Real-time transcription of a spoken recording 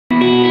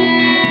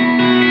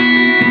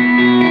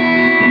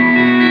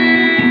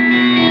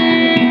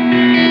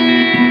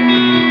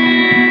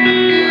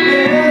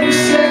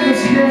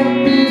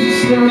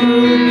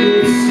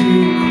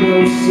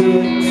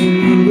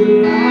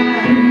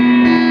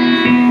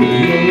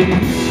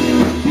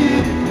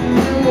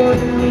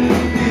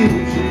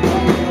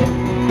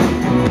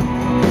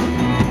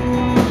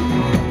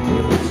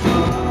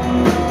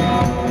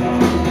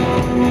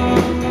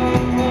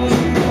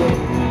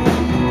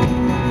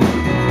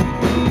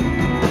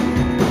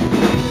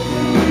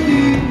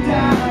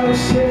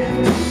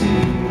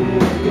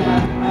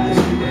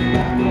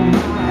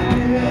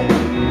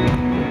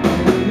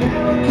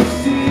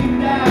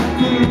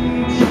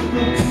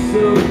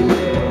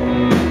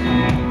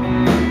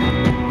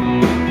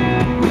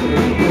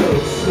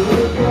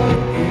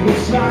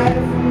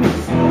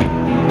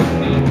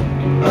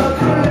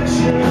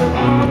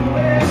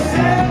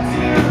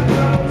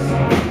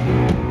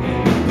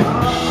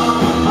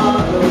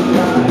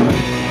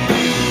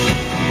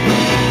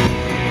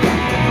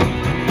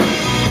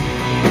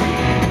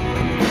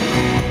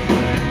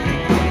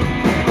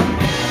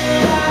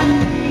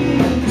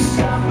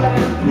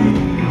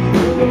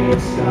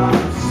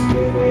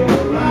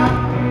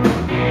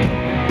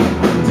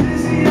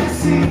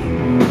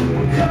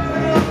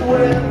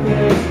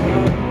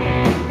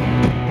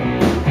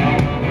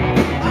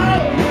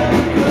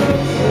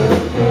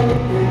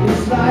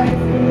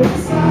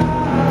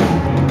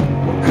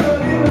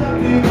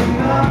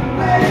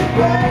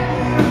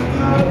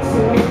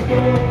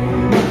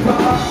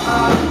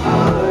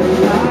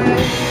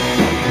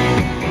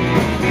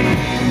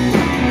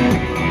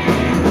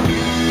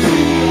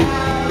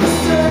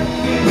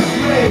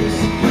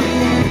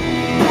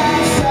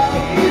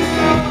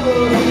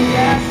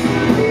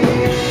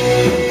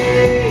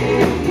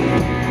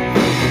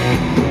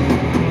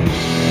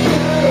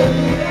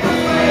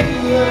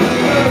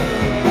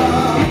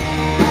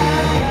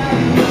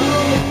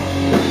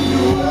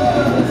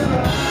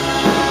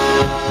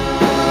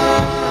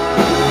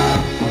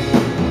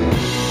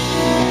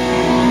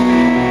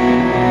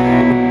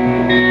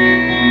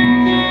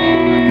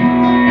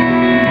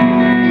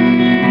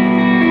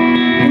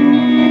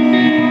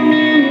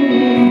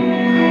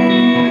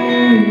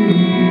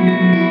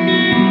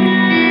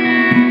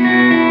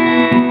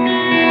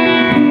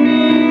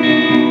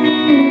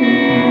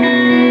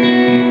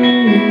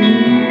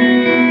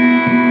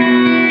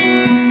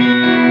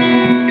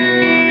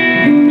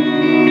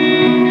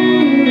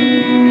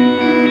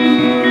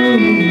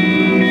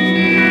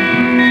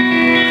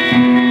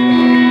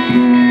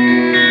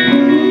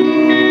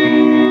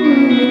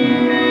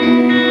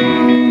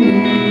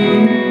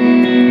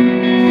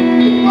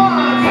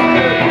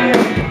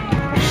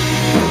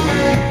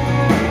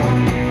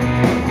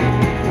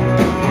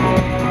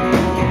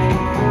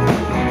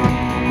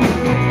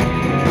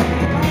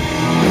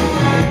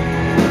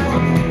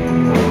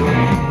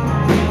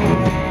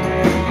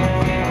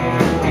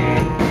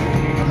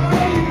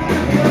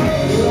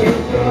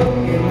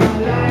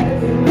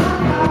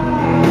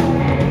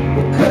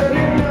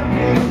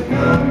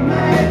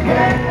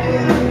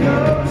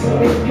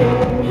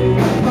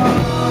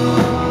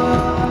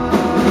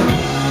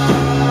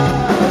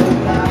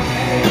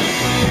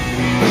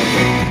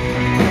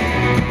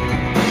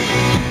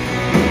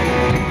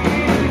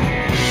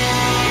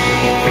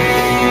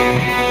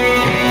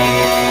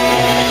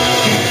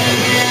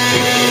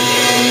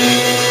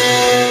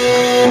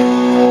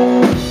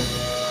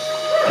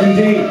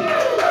Indeed.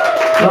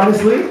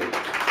 Honestly,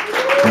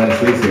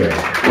 Leslie's here.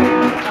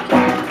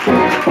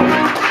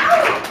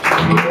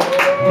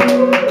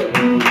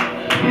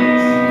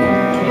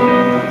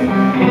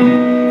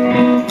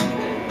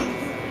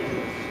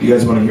 You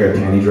guys want to hear a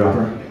panty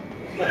dropper?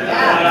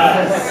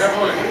 Yes.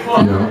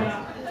 No?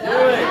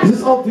 Is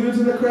this all dudes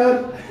in the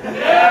crowd?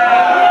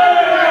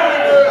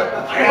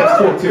 That's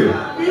cool too.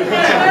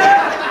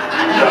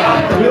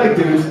 We like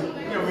dudes.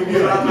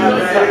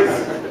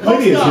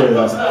 Ladies here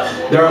though.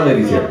 There are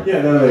ladies here.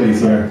 Yeah, there are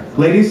ladies here.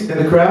 Ladies in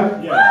the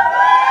crowd? Yeah.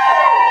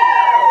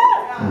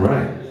 All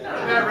right.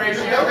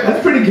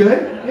 That's pretty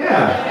good.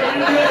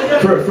 Yeah.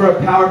 For a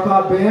power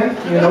pop band,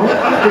 you know,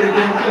 that's pretty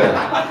damn good.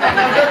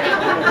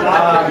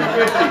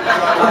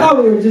 I thought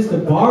we were just a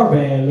bar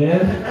band,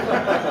 man.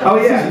 Oh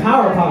yeah.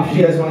 Power pop shit.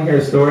 You guys want to hear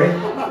a story?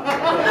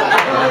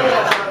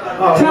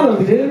 Tell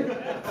him, dude.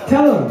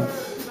 Tell him.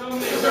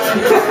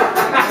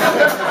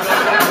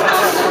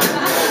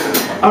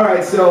 All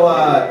right, so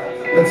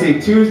let's see.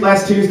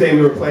 Last Tuesday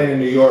we were playing in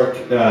New York,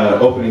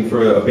 opening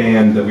for a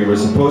band that we were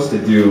supposed to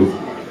do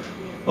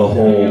a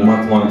whole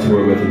month-long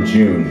tour with in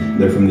June.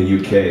 They're from the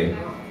UK,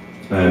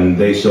 and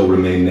they shall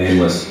remain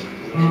nameless.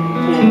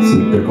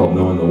 They're called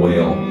Knowing the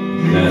Whale,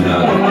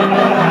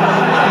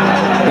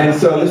 and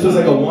so this was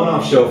like a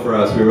one-off show for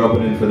us. We were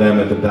opening for them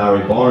at the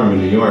Bowery Ballroom in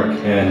New York,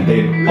 and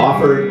they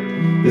offered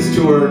this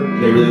tour.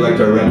 They really liked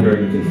our record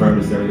and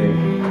confirmed us and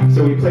everything.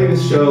 So we played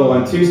this show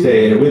on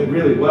Tuesday, and it went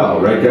really well,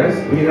 right, guys?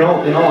 I mean, in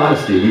all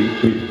honesty,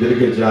 we did a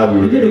good job.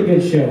 We did a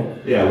good show.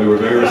 Yeah, we were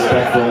very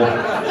respectful.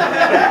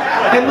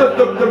 And look,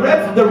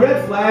 the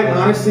red flag,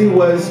 honestly,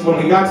 was when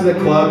we got to the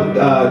club,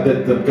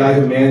 the guy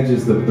who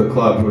manages the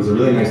club, who was a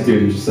really nice dude,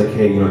 he was just like,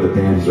 hey, you know, the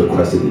band has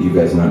requested that you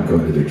guys not go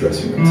into their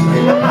dressing room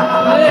tonight.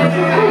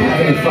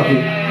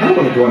 I don't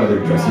want to go into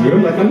their dressing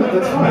room. Like,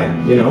 that's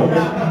fine, you know?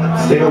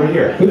 Stay over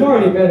here. We've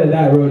already been at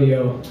that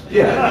rodeo.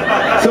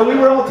 Yeah. So we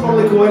were all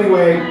totally cool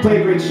anyway.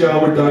 Played a great show.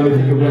 We're done. We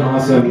think it went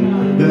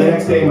awesome. Then the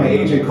next day, my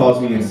agent calls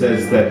me and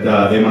says that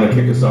they want to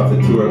kick us off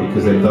the tour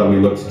because they thought we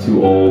looked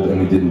too old and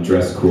we didn't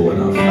dress cool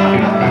enough.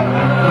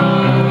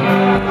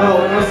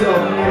 Oh,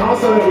 and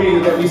also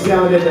that we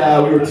sounded,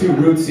 we were too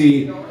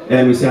rootsy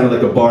and we sounded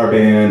like a bar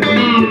band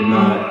and we did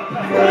not.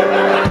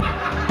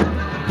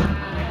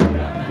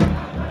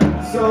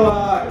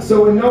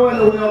 So when Knowing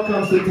the Whale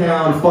comes to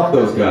town, fuck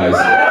those guys.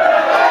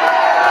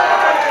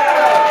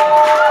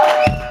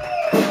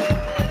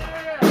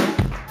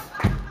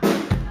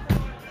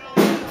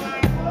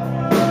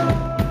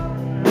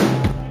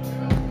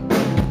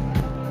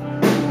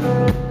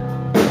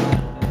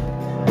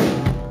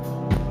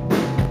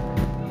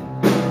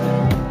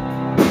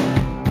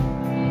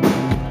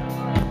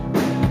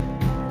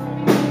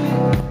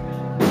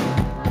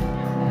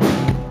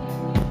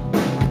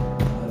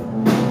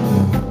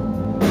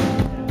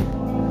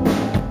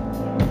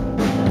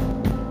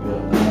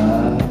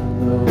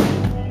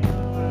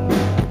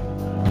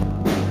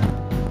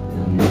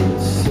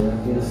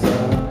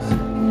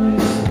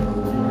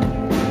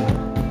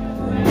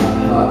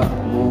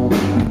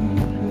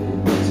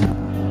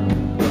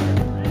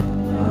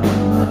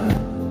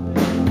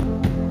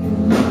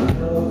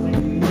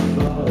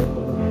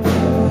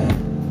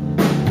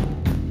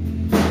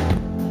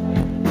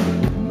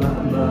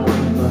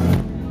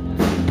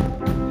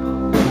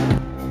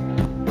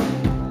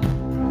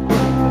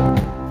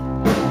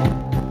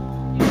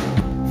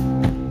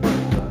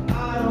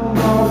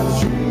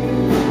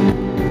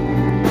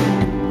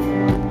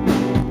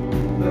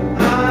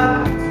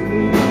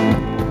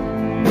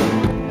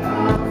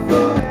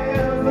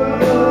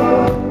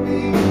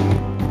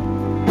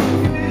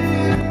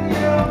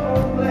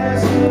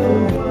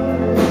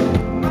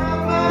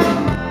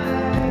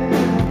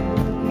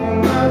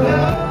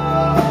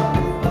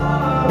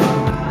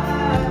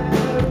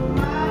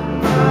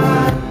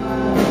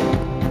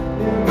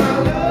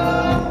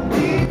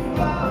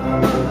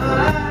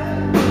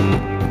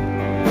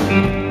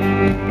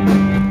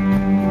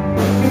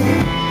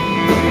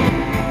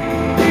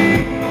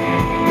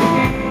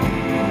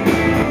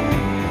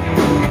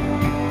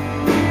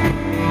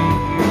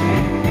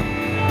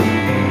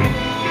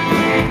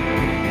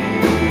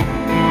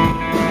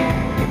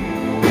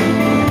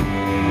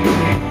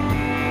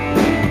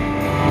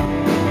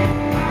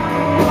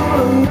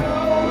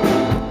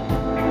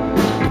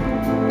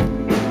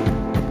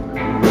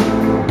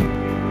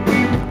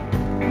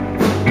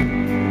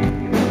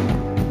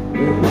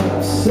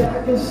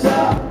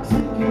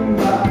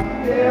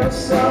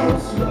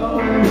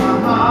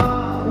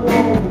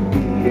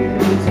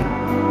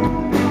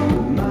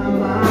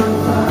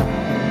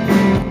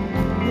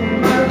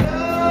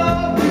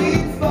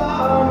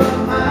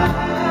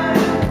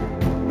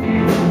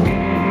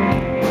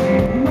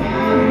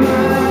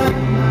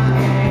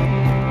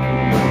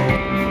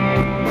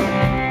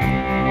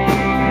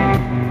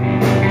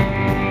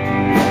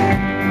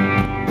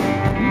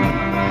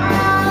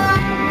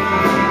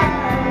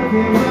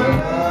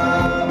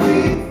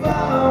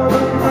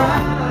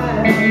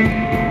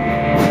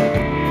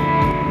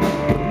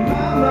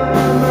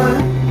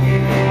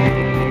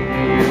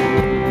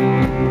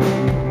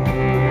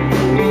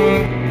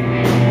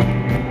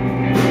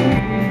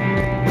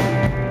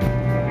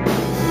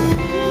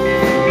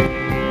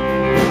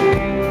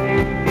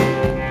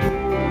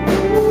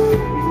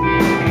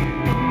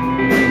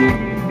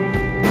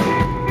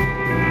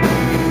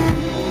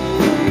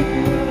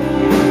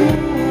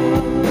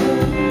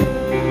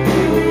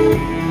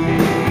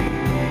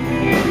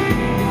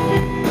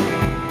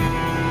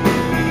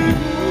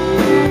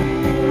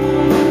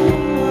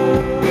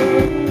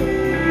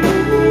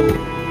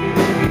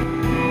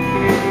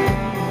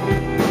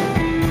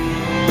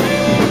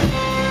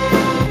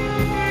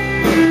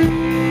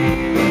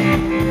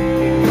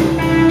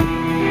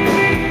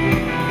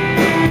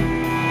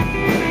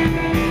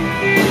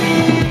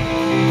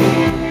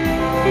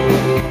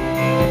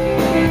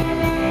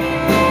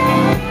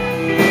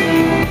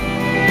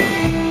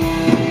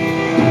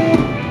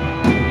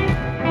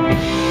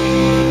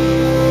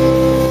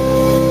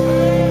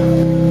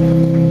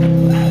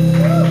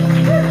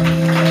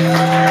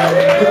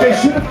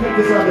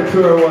 focus on the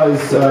tour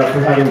was for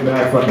having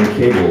bad fucking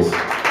cables.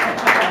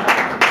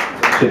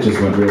 Shit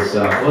just went real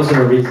south. Wasn't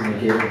a reason to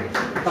give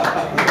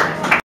it.